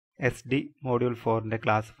SD Module 4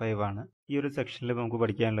 Class 5 ആണ്. ഈ ഒരു സെക്ഷനിൽ നമുക്ക്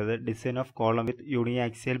പഠിക്കാനുള്ളത് design of column with uni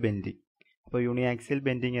axial bending. അപ്പോൾ യൂണി ആക്സിയൽ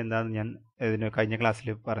ബെൻഡിങ് എന്താണെന്ന് ഞാൻ ഇതിന് കഴിഞ്ഞ ക്ലാസ്സിൽ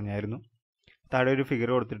പറഞ്ഞായിരുന്നു. താഴെ ഒരു ഫിഗർ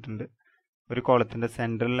കൊടുത്തിട്ടുണ്ട്. ഒരു കോളത്തിൻ്റെ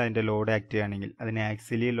സെൻറ്ററിൽ അതിൻ്റെ ലോഡ് ആക്ട് ചെയ്യുകയാണെങ്കിൽ അതിനെ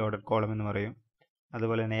ആക്സിലി ലോഡഡ് കോളം എന്ന് പറയും.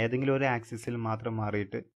 അതുപോലെ തന്നെ ഏതെങ്കിലും ഒരു ആക്സിസിൽ മാത്രം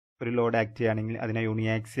മാറിയിട്ട് ഒരു ലോഡ് ആക്ട് ചെയ്യുകയാണെങ്കിൽ അതിനെ യൂണി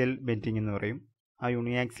ആക്സിയൽ ബെൻഡിങ് എന്ന് പറയും. ആ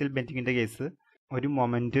യൂണി ആക്സിയൽ ബെൻഡിങ്ങിൻ്റെ കേസ് ഒരു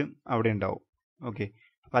മൊമെൻറ്റ് അവിടെ ഉണ്ടാവും. ഓക്കെ,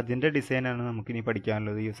 അപ്പോൾ അതിൻ്റെ ഡിസൈനാണ് നമുക്കിനി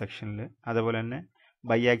പഠിക്കാനുള്ളത് ഈ സെക്ഷനിൽ. അതുപോലെ തന്നെ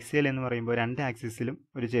ബൈ ആക്സിയൽ എന്ന് പറയുമ്പോൾ രണ്ട് ആക്സിസിലും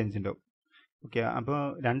ഒരു ചേഞ്ച് ഉണ്ടാവും. ഓക്കെ, അപ്പോൾ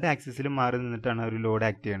രണ്ട് ആക്സിസിലും മാറി നിന്നിട്ടാണ് ഒരു ലോഡ്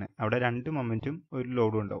ആക്ട് ചെയ്യുന്നത്. അവിടെ രണ്ട് മൊമെൻറ്റും ഒരു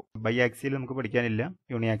ലോഡും ഉണ്ടാവും. ബൈ ആക്സിയൽ നമുക്ക് പഠിക്കാനില്ല,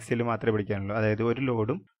 യൂണി ആക്സിയൽ മാത്രമേ പഠിക്കാനുള്ളൂ. അതായത് ഒരു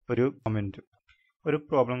ലോഡും ഒരു മൊമെൻറ്റും. ഒരു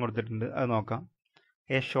പ്രോബ്ലം കൊടുത്തിട്ടുണ്ട്, അത് നോക്കാം.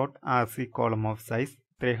 A short RC column of size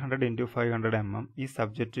 300 into 500 mm is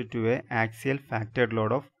subjected to a axial factored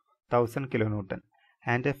load of 1000 kN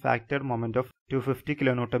and a factored moment of 250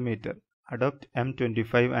 kN. Adopt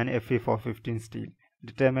M25 and Fe415 steel.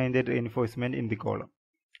 Determine the reinforcement in the column.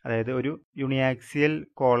 അതായത് ഒരു യൂണിയാക്സിയൽ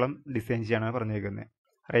column design ചെയ്യാനാണ് പറഞ്ഞേക്കുന്നത്.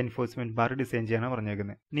 Reinforcement bar design ചെയ്യാനാണ്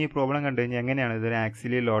പറഞ്ഞേക്കുന്നത്. ഇനി ഈ problem കണ്ടു കഴിഞ്ഞാൽ എങ്ങനെയാണ് ഇതൊരു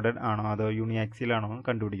ആക്സിലി ലോഡഡ് ആണോ അതോ യൂണിയാക്സിയൽ ആണോ എന്ന്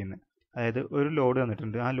കണ്ടുപിടിക്കുന്നത്. അതായത് ഒരു ലോഡ്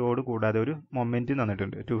തന്നിട്ടുണ്ട്, ആ ലോഡ് കൂടാതെ ഒരു മൊമെൻറ്റും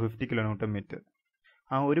തന്നിട്ടുണ്ട് 250 kN.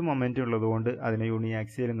 ആ ഒരു മൊമെൻറ്റ് ഉള്ളതുകൊണ്ട് അതിനെ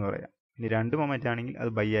യൂണിയാക്സിയൽ എന്ന് പറയാം. ഇനി രണ്ട് മൊമെൻറ്റ് ആണെങ്കിൽ അത്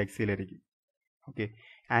ബൈ ആക്സിയൽ ആയിരിക്കും. ഓക്കെ,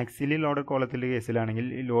 ആക്സിലി ലോഡഡ് കോളത്തിൻ്റെ കേസിലാണെങ്കിൽ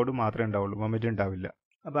ഈ ലോഡ് മാത്രമേ ഉണ്ടാവുള്ളൂ, മൊമെൻറ്റ് ഉണ്ടാവില്ല.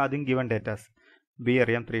 അപ്പോൾ ആദ്യം ഗിവൺ ഡേറ്റാസ്. ബി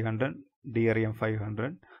അറിയാം 300, ഡി അറിയാം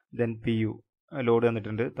 500, ദെൻ PU ലോഡ്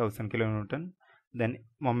തന്നിട്ടുണ്ട് 1000 kN, ദെൻ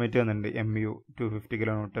മൊമെൻറ്റ് തന്നിട്ടുണ്ട് MU 250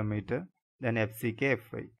 kN, then FCK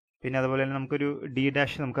FI. പിന്നെ അതുപോലെ തന്നെ നമുക്കൊരു D'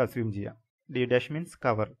 നമുക്ക് അസ്യൂം ചെയ്യാം. D' means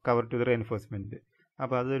cover to the reinforcement.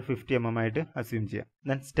 അപ്പോൾ അതൊരു 50 mm ആയിട്ട് അസ്യൂം ചെയ്യാം.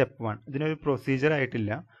 ദെൻ സ്റ്റെപ്പ് 1, ഇതിനൊരു പ്രൊസീജിയർ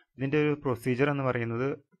ആയിട്ടില്ല. ഇതിൻ്റെ ഒരു പ്രൊസീജിയർ എന്ന് പറയുന്നത്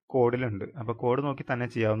കോഡിലുണ്ട്. അപ്പോൾ കോഡ് നോക്കി തന്നെ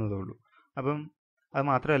ചെയ്യാവുന്നതേ ഉള്ളൂ. അപ്പം അത്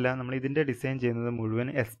മാത്രമല്ല, നമ്മൾ ഇതിൻ്റെ ഡിസൈൻ ചെയ്യുന്നത് മുഴുവൻ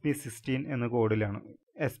SP16 എന്ന കോഡിലാണ്.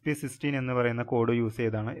 SP16 എന്ന് പറയുന്ന കോഡ് യൂസ്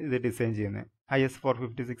ചെയ്താണ് ഇത് ഡിസൈൻ ചെയ്യുന്നത്.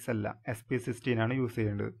 IS456 അല്ല, SP16 ആണ് യൂസ്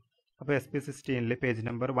ചെയ്യേണ്ടത്. അപ്പോൾ SP16 പേജ്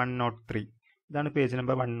നമ്പർ 103, ഇതാണ് പേജ്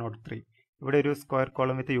നമ്പർ 103. ഇവിടെ ഒരു സ്ക്വയർ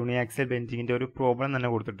കോളം വിത്ത് യൂണിയാക്സിയൽ ബെൻഡിങ്ങിൻ്റെ ഒരു പ്രോബ്ലം തന്നെ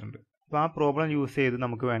കൊടുത്തിട്ടുണ്ട്. അപ്പോൾ ആ പ്രോബ്ലം യൂസ് ചെയ്ത്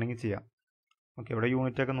നമുക്ക് വേണമെങ്കിൽ ചെയ്യാം. ഓക്കെ, ഇവിടെ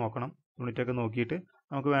യൂണിറ്റൊക്കെ നോക്കണം. യൂണിറ്റൊക്കെ നോക്കിയിട്ട്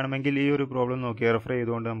നമുക്ക് വേണമെങ്കിൽ ഈ ഒരു പ്രോബ്ലം നോക്കി റെഫർ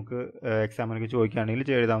ചെയ്തുകൊണ്ട് നമുക്ക് എക്സാമിനൊക്കെ ചോദിക്കുകയാണെങ്കിൽ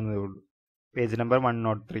എഴുതാവുന്നതേ ഉള്ളൂ. Page number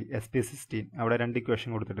 103 SP16. അവിടെ രണ്ട് ഇക്വേഷൻ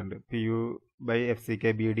കൊടുത്തിട്ടുണ്ട്. PU/FCK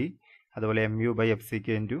BD, അതുപോലെ MU/FCK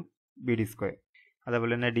into BD².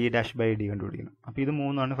 അതുപോലെ തന്നെ D'/D കണ്ടുപിടിക്കണം. അപ്പോൾ ഇത്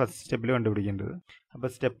മൂന്നാണ് ഫസ്റ്റ് സ്റ്റെപ്പിൽ കണ്ടുപിടിക്കേണ്ടത്. അപ്പോൾ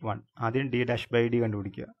സ്റ്റെപ്പ് 1, ആദ്യം D'/D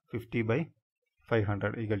കണ്ടുപിടിക്കുക.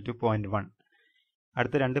 50/500 = 0.1.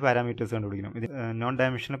 അടുത്ത രണ്ട് പാരാമീറ്റേഴ്സ് കണ്ടുപിടിക്കണം. ഇത് നോൺ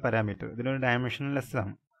ഡയമെൻഷണൽ പാരാമീറ്റർ. ഇതിനൊരു ഡയമെൻഷൻലെസ്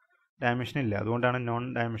ആണ്, ഡയമെൻഷൻ ഇല്ല, അതുകൊണ്ടാണ് നോൺ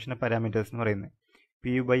ഡയമെൻഷണൽ പാരാമീറ്റേഴ്സ് എന്ന് പറയുന്നത്.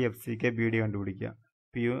 PU/FCK BD കണ്ടുപിടിക്കുക.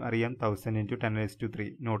 PU അറിയാം 1000 × 10⁻³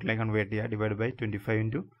 നോട്ടിലേക്ക് കൺവേർട്ട് ചെയ്യുക, ഡിവൈഡ് ബൈ 25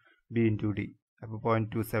 × B × D. അപ്പോൾ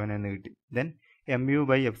 0.27 എന്ന് കിട്ടി. Then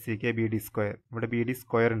MU/FCK BD². ഇവിടെ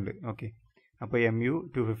BD² ഉണ്ട്. ഓക്കെ, അപ്പോൾ MU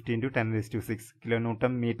 250 × 10⁶ kN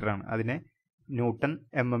ആണ്. അതിനെ ന്യൂട്ടൺ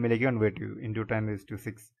MM കൺവേർട്ട് ചെയ്തു, into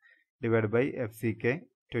 10⁶, divide by FCK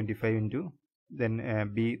 25 × then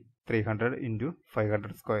B 300 ×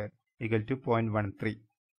 500² = 0.13.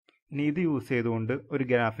 ഇനി ഇത് യൂസ് ചെയ്തുകൊണ്ട് ഒരു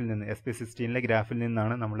ഗ്രാഫിൽ നിന്ന് SP16 ഗ്രാഫിൽ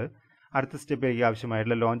നിന്നാണ് നമ്മൾ അടുത്ത സ്റ്റെപ്പിലേക്ക്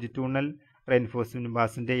ആവശ്യമായിട്ടുള്ള ലോഞ്ചിറ്റ്യൂണൽ റെയിൻഫോഴ്സ്മെൻറ്റ്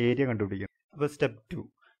ബാസിൻ്റെ ഏരിയ കണ്ടുപിടിക്കുന്നത്. അപ്പോൾ step 2,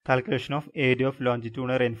 calculation of area of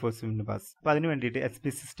longitudinal reinforcement bass. അപ്പോൾ അതിന് വേണ്ടിയിട്ട്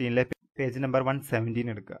SP16 പേജ് നമ്പർ 117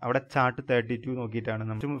 എടുക്കുക. അവിടെ ചാർട്ട് 32 നോക്കിയിട്ടാണ്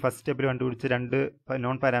നമ്മൾ ഫസ്റ്റ് സ്റ്റെപ്പിൽ കണ്ടുപിടിച്ച രണ്ട്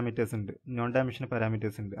നോൺ പാരാമീറ്റേഴ്സ് ഉണ്ട്, നോൺ ഡയമെൻഷണൽ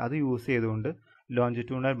പാരാമീറ്റേഴ്സ് ഉണ്ട്. അത് യൂസ് ചെയ്തുകൊണ്ട്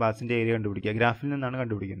ലോഞ്ചിറ്റ്യൂണൽ ബാസിൻ്റെ ഏരിയ കണ്ടുപിടിക്കുക. ഗ്രാഫിൽ നിന്നാണ്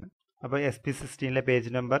കണ്ടുപിടിക്കുന്നത്. അപ്പോൾ SP16 പേജ്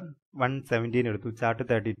നമ്പർ 117 എടുത്തു, ചാർട്ട്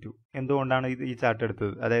 32. എന്തുകൊണ്ടാണ് ഈ ചാർട്ട്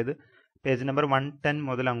എടുത്തത്? അതായത് പേജ് നമ്പർ 110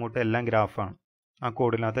 മുതൽ അങ്ങോട്ട് എല്ലാം ഗ്രാഫാണ്. ആ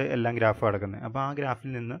കോഡിനകത്ത് എല്ലാം ഗ്രാഫ് കിടക്കുന്നത്. അപ്പോൾ ആ ഗ്രാഫിൽ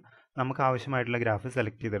നിന്ന് നമുക്ക് ആവശ്യമായിട്ടുള്ള ഗ്രാഫ്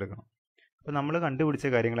സെലക്ട് ചെയ്തെടുക്കണം. അപ്പോൾ നമ്മൾ കണ്ടുപിടിച്ച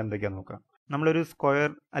കാര്യങ്ങൾ എന്തൊക്കെയാണെന്ന് നോക്കാം. നമ്മളൊരു സ്ക്വയർ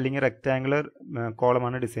അല്ലെങ്കിൽ റെക്റ്റാങ്കുലർ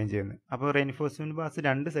കോളമാണ് ഡിസൈൻ ചെയ്യുന്നത്. അപ്പോൾ റെയിൻഫോഴ്സ്മെൻറ്റ് ബാസ്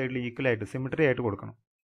രണ്ട് സൈഡിൽ ഈക്വൽ ആയിട്ട് സിമെട്രി ആയിട്ട് കൊടുക്കണം.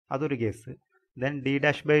 അതൊരു കേസ്. ദെൻ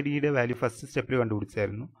D'/Dയുടെ വാല്യൂ ഫസ്റ്റ് സ്റ്റെപ്പിൽ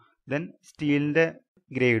കണ്ടുപിടിച്ചായിരുന്നു. ദെൻ സ്റ്റീലിൻ്റെ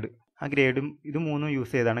ഗ്രേഡ്, ആ ഗ്രേഡും ഇത് മൂന്നും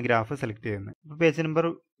യൂസ് ചെയ്താണ് ഗ്രാഫ് സെലക്ട് ചെയ്യുന്നത്. ഇപ്പോൾ പേജ് നമ്പർ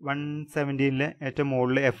 117 ഏറ്റവും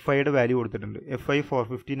മുകളിൽ FIയുടെ വാല്യൂ കൊടുത്തിട്ടുണ്ട്. FI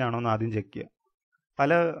 415 ആണോ എന്ന് ആദ്യം ചെക്ക് ചെയ്യുക.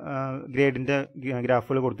 പല ഗ്രേഡിൻ്റെ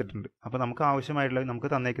ഗ്രാഫുകൾ കൊടുത്തിട്ടുണ്ട്. അപ്പോൾ നമുക്ക് ആവശ്യമായിട്ടുള്ള നമുക്ക്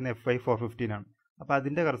തന്നേക്കുന്ന FI 415 ആണ്. അപ്പോൾ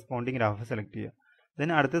അതിൻ്റെ കറസ്പോണ്ടിങ് ഗ്രാഫ് സെലക്ട് ചെയ്യുക. ദെൻ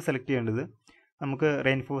അടുത്ത് സെലക്ട് ചെയ്യേണ്ടത് നമുക്ക്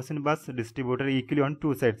reinforcement bass distributor equally on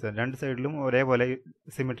 2 sides, രണ്ട് സൈഡിലും ഒരേപോലെ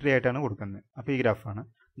സിമെട്രി ആയിട്ടാണ് കൊടുക്കുന്നത്. അപ്പോൾ ഈ ഗ്രാഫാണ്.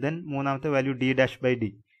 ദെൻ മൂന്നാമത്തെ വാല്യൂ D'/D.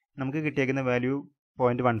 നമുക്ക് കിട്ടിയേക്കുന്ന വാല്യൂ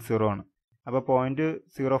 0.10 ആണ്. അപ്പോൾ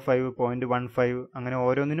 0.05, 0.15 അങ്ങനെ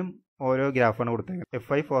ഓരോന്നിനും ഓരോ ഗ്രാഫാണ് കൊടുത്തേക്കുന്നത്.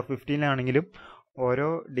 FI 415 ആണെങ്കിലും ഓരോ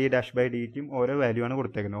D'/Dക്കും ഓരോ വാല്യൂ ആണ്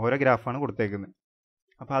കൊടുത്തേക്കുന്നത്, ഓരോ ഗ്രാഫാണ് കൊടുത്തേക്കുന്നത്.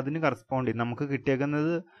 അപ്പോൾ അതിന് കറസ്പോണ്ടിങ് നമുക്ക്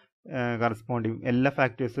കിട്ടിയേക്കുന്നത് കറസ്പോണ്ടിങ് എല്ലാ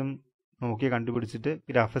ഫാക്ടേഴ്സും നോക്കി കണ്ടുപിടിച്ചിട്ട്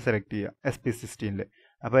ഗ്രാഫ് സെലക്ട് ചെയ്യുക SP16.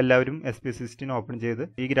 അപ്പോൾ എല്ലാവരും SP16 ഓപ്പൺ ചെയ്ത്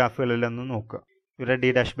ഈ ഗ്രാഫുകളെല്ലാം ഒന്ന് നോക്കുക. ഇവിടെ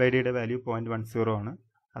d'/dയുടെ വാല്യൂ 0.10 ആണ്.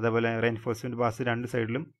 അതേപോലെ റെയിൻഫോഴ്സ്മെൻറ്റ് ബാസ് രണ്ട്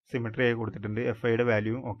സൈഡിലും സിമെട്രി ആയി കൊടുത്തിട്ടുണ്ട്. FIയുടെ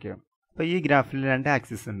വാല്യൂവും ഓക്കെയാണ്. അപ്പോൾ ഈ ഗ്രാഫിൽ രണ്ട്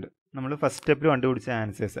ആക്സിസ് ഉണ്ട്. നമ്മൾ ഫസ്റ്റ് സ്റ്റെപ്പിൽ കണ്ടുപിടിച്ച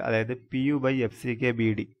ആൻസേഴ്സ്, അതായത്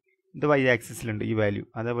PU/FCK/BD ഇത് y ആക്സിസിലുണ്ട് ഈ വാല്യൂ.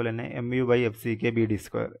 അതേപോലെ തന്നെ MU/FCK/BD²,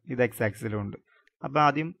 ഇത് x ആക്സിസിലുണ്ട്. അപ്പോൾ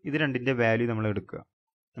ആദ്യം ഇത് രണ്ടിൻ്റെ വാല്യൂ നമ്മൾ എടുക്കുക.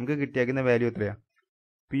 നമുക്ക് കിട്ടിയേക്കുന്ന വാല്യൂ എത്രയാണ്?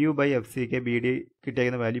 PU/FCK/BD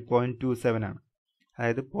കിട്ടിയേക്കുന്ന വാല്യൂ 0.27 ആണ്.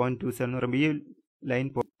 അതായത് 0.27 എന്ന് പറയുമ്പോൾ ഈ ലൈൻ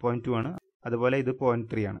 0.2 ആണ്, അതുപോലെ ഇത്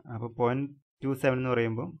 0.3 ആണ്. അപ്പോൾ 0.27 എന്ന്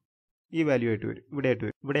പറയുമ്പോൾ ഈ വാല്യൂ ആയിട്ട് വരും,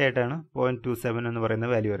 ഇവിടെയായിട്ടാണ് 0.27 എന്ന് പറയുന്ന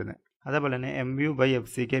വാല്യൂ വരുന്നത്. അതേപോലെ തന്നെ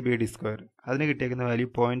MU/FCK/BD², അതിന് കിട്ടിയേക്കുന്ന വാല്യൂ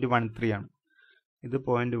 0.13 ആണ്. ഇത്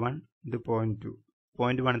 0.1, ഇത് 0.2.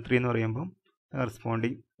 0.13 എന്ന് പറയുമ്പോൾ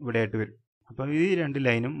കറസ്പോണ്ടിങ് ഇവിടെയായിട്ട് വരും. അപ്പോൾ ഈ രണ്ട്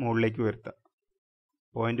ലൈനും മുകളിലേക്ക് വരുത്താം,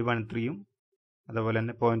 0.13ഉം അതുപോലെ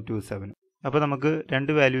തന്നെ 0.27. അപ്പോൾ നമുക്ക്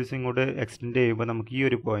രണ്ട് വാല്യൂസ് ഇങ്ങോട്ട് എക്സ്റ്റെൻഡ് ചെയ്യുമ്പോൾ നമുക്ക് ഈ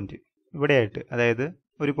ഒരു പോയിന്റ് ഇവിടെയായിട്ട്, അതായത്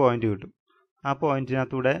ഒരു പോയിന്റ് കിട്ടും. ആ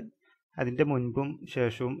പോയിന്റിനകത്തൂടെ അതിൻ്റെ മുൻപും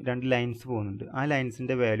ശേഷവും രണ്ട് ലൈൻസ് പോകുന്നുണ്ട്. ആ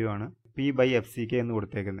ലൈൻസിൻ്റെ വാല്യൂ ആണ് P/FCK എന്ന്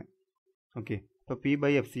കൊടുത്തേക്കുന്നത്. ഓക്കെ, അപ്പോൾ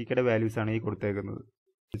P/FCKയുടെ വാല്യൂസ് ആണ് ഈ കൊടുത്തേക്കുന്നത്.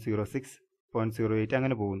 0.06, 0.08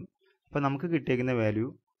 അങ്ങനെ പോകുന്നു. അപ്പോൾ നമുക്ക്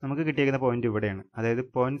കിട്ടിയേക്കുന്ന പോയിന്റ് ഇവിടെയാണ്, അതായത്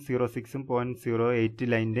 0.06ഉം 0.08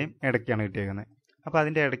 ലൈനിൻ്റെയും ഇടയ്ക്കാണ് കിട്ടിയേക്കുന്നത്. അപ്പോൾ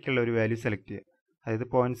അതിൻ്റെ ഇടയ്ക്കുള്ള ഒരു വാല്യൂ സെലക്ട് ചെയ്യുക, അതായത്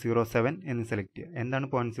 0.07 എന്ന് സെലക്ട് ചെയ്യുക. എന്താണ്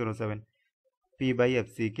 0.07?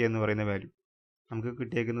 P/FCK എന്ന് പറയുന്ന വാല്യൂ നമുക്ക്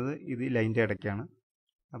കിട്ടിയേക്കുന്നത് ഇത് ലൈനിൻ്റെ ഇടയ്ക്കാണ്.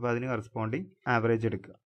 അപ്പോൾ അതിന് കറസ്പോണ്ടിങ് ആവറേജ്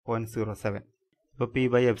എടുക്കുക, 0.07. അപ്പോൾ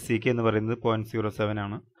P/FCK എന്ന് പറയുന്നത് 0.07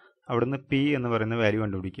 ആണ്. അവിടുന്ന് P എന്ന് പറയുന്ന വാല്യൂ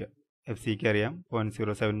കണ്ടുപിടിക്കുക. FCK അറിയാം,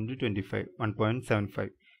 0.07 × 25,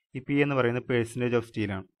 1.75. ഈ P എന്ന് പറയുന്നത് പെർസെൻറ്റേജ് ഓഫ്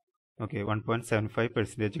സ്റ്റീലാണ്. ഓക്കെ,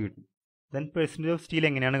 1.75% കിട്ടും. ദെൻ പെർസെൻറ്റേജ് ഓഫ് സ്റ്റീൽ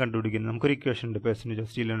എങ്ങനെയാണ് കണ്ടുപിടിക്കുന്നത്? നമുക്കൊരു ഇക്വേഷൻ ഉണ്ട് പെർസെൻറ്റേജ് ഓഫ്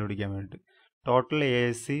സ്റ്റീൽ കണ്ടുപിടിക്കാൻ വേണ്ടിയിട്ട്. Total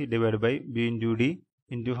ASC / B × D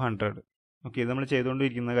 × 100. Okay, ഇത് നമ്മൾ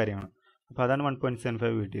ചെയ്തുകൊണ്ടിരിക്കുന്ന കാര്യമാണ്. അപ്പോൾ അതാണ്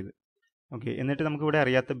 1.75 കിട്ടിയത്. ഓക്കെ, എന്നിട്ട് നമുക്കിവിടെ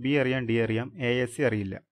അറിയാത്ത B അറിയാം, D അറിയാം, ASC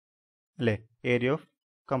അറിയില്ല അല്ലേ? ഏരിയ ഓഫ്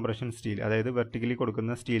കംപ്രഷൻ സ്റ്റീൽ, അതായത് വെർട്ടിക്കലി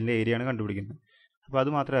കൊടുക്കുന്ന സ്റ്റീലിൻ്റെ ഏരിയയാണ് കണ്ടുപിടിക്കുന്നത്. അപ്പോൾ അത്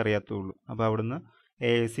മാത്രമേ അറിയാത്തുള്ളൂ. അപ്പോൾ അവിടുന്ന്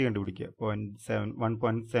ASC കണ്ടുപിടിക്കുക,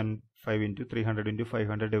 1.75 × 300 ×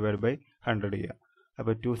 500 / 100 ചെയ്യുക.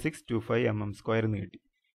 അപ്പോൾ 2625 mm² എന്ന് കിട്ടി.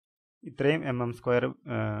 ഇത്രയും mm²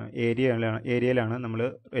 ഏരിയയിലാണ് നമ്മൾ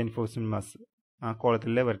റെയിൻഫോഴ്സ്മെൻറ്റ് ബാസ്, ആ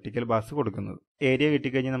കോളത്തിലെ വെർട്ടിക്കൽ ബാസ് കൊടുക്കുന്നത്. ഏരിയ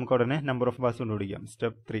കിട്ടിക്കഴിഞ്ഞാൽ നമുക്ക് ഉടനെ നമ്പർ ഓഫ് ബാസ് കണ്ടുപിടിക്കാം.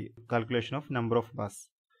 Step 3, calculation of number of bass.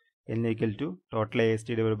 N = total AST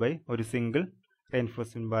 / ഒരു സിംഗിൾ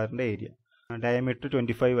റെയിൻഫോഴ്സ്മെൻറ്റ് ബാറിൻ്റെ ഏരിയ. ഡയമീറ്റർ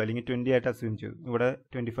 25 അല്ലെങ്കിൽ 20 ആയിട്ട് അസ്യൂം ചെയ്തു, ഇവിടെ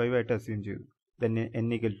 25 ആയിട്ട് അസ്യൂം ചെയ്തു. Then N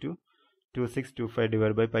 =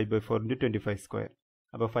 2625 / π/4 × 25².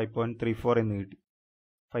 അപ്പോൾ 5.34 എന്ന് കിട്ടി,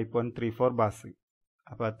 5.34 ബാസ്.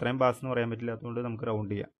 അപ്പോൾ അത്രയും ബാസ് എന്ന് പറയാൻ പറ്റില്ലാത്തതുകൊണ്ട് നമുക്ക്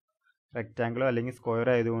റൗണ്ട് ചെയ്യാം. റെക്റ്റാങ്കിളോ അല്ലെങ്കിൽ സ്ക്വയർ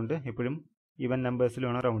ആയതുകൊണ്ട് എപ്പോഴും ഈവൻ നമ്പേഴ്സിൽ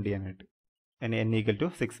വേണം റൗണ്ട് ചെയ്യാനായിട്ട്. N =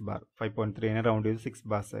 6 bar. 5.3നെ റൗണ്ട് ചെയ്ത് 6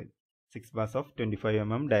 ബാസ് ആയി. 6 ബാസ് ഓഫ് 25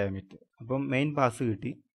 mm ഡയമീറ്റർ. അപ്പം മെയിൻ ബാസ്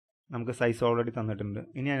കിട്ടി, നമുക്ക് സൈസ് ഓൾറെഡി തന്നിട്ടുണ്ട്.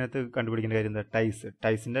 ഇനി അതിനകത്ത് കണ്ടുപിടിക്കേണ്ട കാര്യം എന്താ?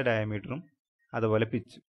 ടൈസിൻ്റെ ഡയമീറ്ററും അതുപോലെ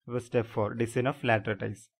പിച്ച്. അപ്പോൾ step 4, design of lateral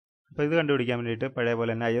ties. അപ്പോൾ ഇത് കണ്ടുപിടിക്കാൻ വേണ്ടിയിട്ട് പഴയ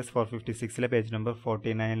പോലെ തന്നെ IS 456 പേജ് നമ്പർ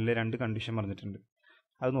 49 രണ്ട് കണ്ടീഷൻ പറഞ്ഞിട്ടുണ്ട്.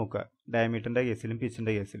 അത് നോക്കുക, ഡയമീറ്ററിൻ്റെ കേസിലും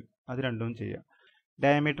പിച്ചിൻ്റെ കേസിലും അത് രണ്ടും ചെയ്യുക.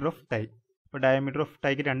 Diameter of tie. അപ്പോൾ ഡയമീറ്റർ ഓഫ്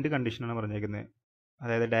ടൈക്ക് രണ്ട് കണ്ടീഷനാണ് പറഞ്ഞേക്കുന്നത്,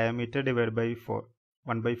 അതായത് ഡയമീറ്റർ / 4,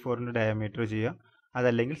 1/4 ഡയമീറ്റർ ചെയ്യുക,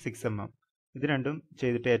 അതല്ലെങ്കിൽ 6 mm. ഇത് രണ്ടും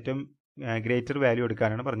ചെയ്തിട്ട് ഏറ്റവും ഗ്രേറ്റർ വാല്യൂ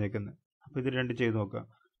എടുക്കാനാണ് പറഞ്ഞേക്കുന്നത്. അപ്പോൾ ഇത് രണ്ടും ചെയ്ത് നോക്കുക.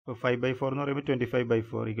 അപ്പോൾ 5/4 എന്ന് പറയുമ്പോൾ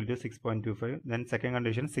 25/4 = 6.25. Then second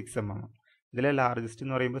condition 6 mm. ഇതിലെ ലാർജസ്റ്റ്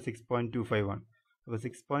എന്ന് പറയുമ്പോൾ 6.25 ആണ്. അപ്പോൾ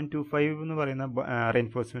 6.25 എന്ന് പറയുന്ന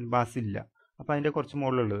റെയിൻഫോഴ്സ്മെൻറ്റ് ബാസ് ഇല്ല. അപ്പോൾ അതിൻ്റെ കുറച്ച്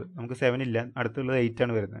മുകളിലുള്ളത് നമുക്ക് 7 ഇല്ല, അടുത്തുള്ളത് 8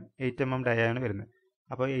 ആണ് വരുന്നത്. 8 mm ഡയാണ് വരുന്നത്.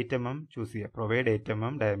 അപ്പോൾ 8 mm ചൂസ് ചെയ്യുക, provide 8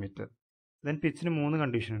 mm diameter. Then പിച്ചിന് 3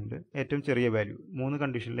 condition ഉണ്ട്, ഏറ്റവും ചെറിയ വാല്യൂ. 3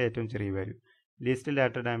 കണ്ടീഷനിലെ ഏറ്റവും ചെറിയ വാല്യൂ. ലീസ്റ്റ്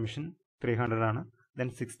ലാറ്റർ ഡയമെൻഷൻ 300 ആണ്. ദെൻ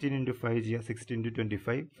 16 × 5 ചെയ്യുക, 16 ×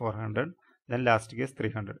 25 400. Then last case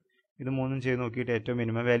 300. ഇത് മൂന്നും ചെയ്ത് നോക്കിയിട്ട് ഏറ്റവും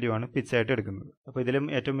മിനിമം വാല്യൂ ആണ് പിച്ചായിട്ട് എടുക്കുന്നത്. അപ്പോൾ ഇതിലും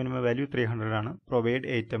ഏറ്റവും മിനിമം വാല്യൂ 300 ആണ്. Provide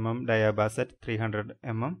 8 mm dia bars at 300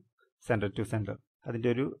 mm centre to centre. അതിൻ്റെ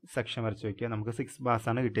ഒരു സെക്ഷൻ വരച്ച് വയ്ക്കുക. നമുക്ക് 6 ബാസ്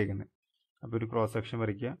ആണ് കിട്ടിയേക്കുന്നത്. അപ്പോൾ ഒരു ക്രോസ് സെക്ഷൻ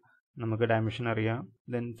വരയ്ക്കുക, നമുക്ക് ഡയമെൻഷൻ അറിയാം.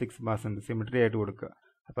 ദെൻ 6 ബാസ് ഉണ്ട്, സിമെട്രി ആയിട്ട് കൊടുക്കുക.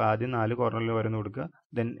 അപ്പോൾ ആദ്യം 4 കോർണറിൽ വരുന്ന കൊടുക്കുക.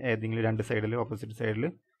 ദെൻ ഏതെങ്കിലും 2 സൈഡിൽ ഓപ്പോസിറ്റ് സൈഡിൽ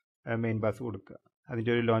മെയിൻ ബാസ് കൊടുക്കുക.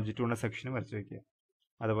 അതിൻ്റെ ഒരു ലോഞ്ചിറ്റ്യൂഡിനൽ സെക്ഷൻ വരച്ച് വയ്ക്കുക.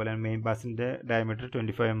 അതുപോലെ മെയിൻ ബാസിൻ്റെ ഡയമീറ്റർ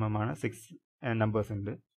 25 mm ആണ്, 6 നമ്പേഴ്സ്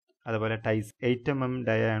ഉണ്ട്. അതുപോലെ ties 8 mm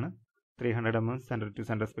ഡയാണ്, 300 mm centre to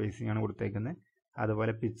centre spacing ആണ് കൊടുത്തേക്കുന്നത്.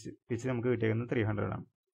 അതുപോലെ പിച്ച് നമുക്ക് കിട്ടിയേക്കുന്നത് 300 ആണ്.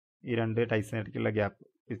 ഈ രണ്ട് ടൈസിനിടയ്ക്കുള്ള ഗ്യാപ്പ്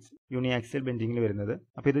പിച്ച് യൂണി ആക്സിയൽ ബെൻഡിങ്ങിൽ വരുന്നത്.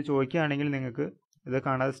 അപ്പോൾ ഇത് ചോദിക്കുകയാണെങ്കിൽ നിങ്ങൾക്ക് ഇത്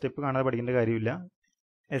കാണാതെ സ്റ്റെപ്പ് കാണാതെ പഠിക്കേണ്ട കാര്യമില്ല.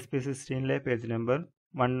 SP16 page number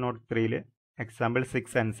 103 example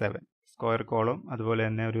 6 and 7 square column അതുപോലെ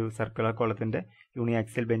തന്നെ ഒരു സർക്കുലർ കോളത്തിൻ്റെ യൂണി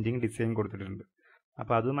ആക്സിയൽ ബെൻഡിങ് ഡിസൈൻ കൊടുത്തിട്ടുണ്ട്.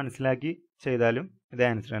 അപ്പോൾ അത് മനസ്സിലാക്കി ചെയ്താലും ഇത്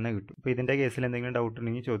ആൻസർ തന്നെ കിട്ടും. അപ്പോൾ ഇതിൻ്റെ കേസിൽ എന്തെങ്കിലും ഡൗട്ട്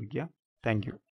ഉണ്ടെങ്കിൽ ചോദിക്കുക. Thank you.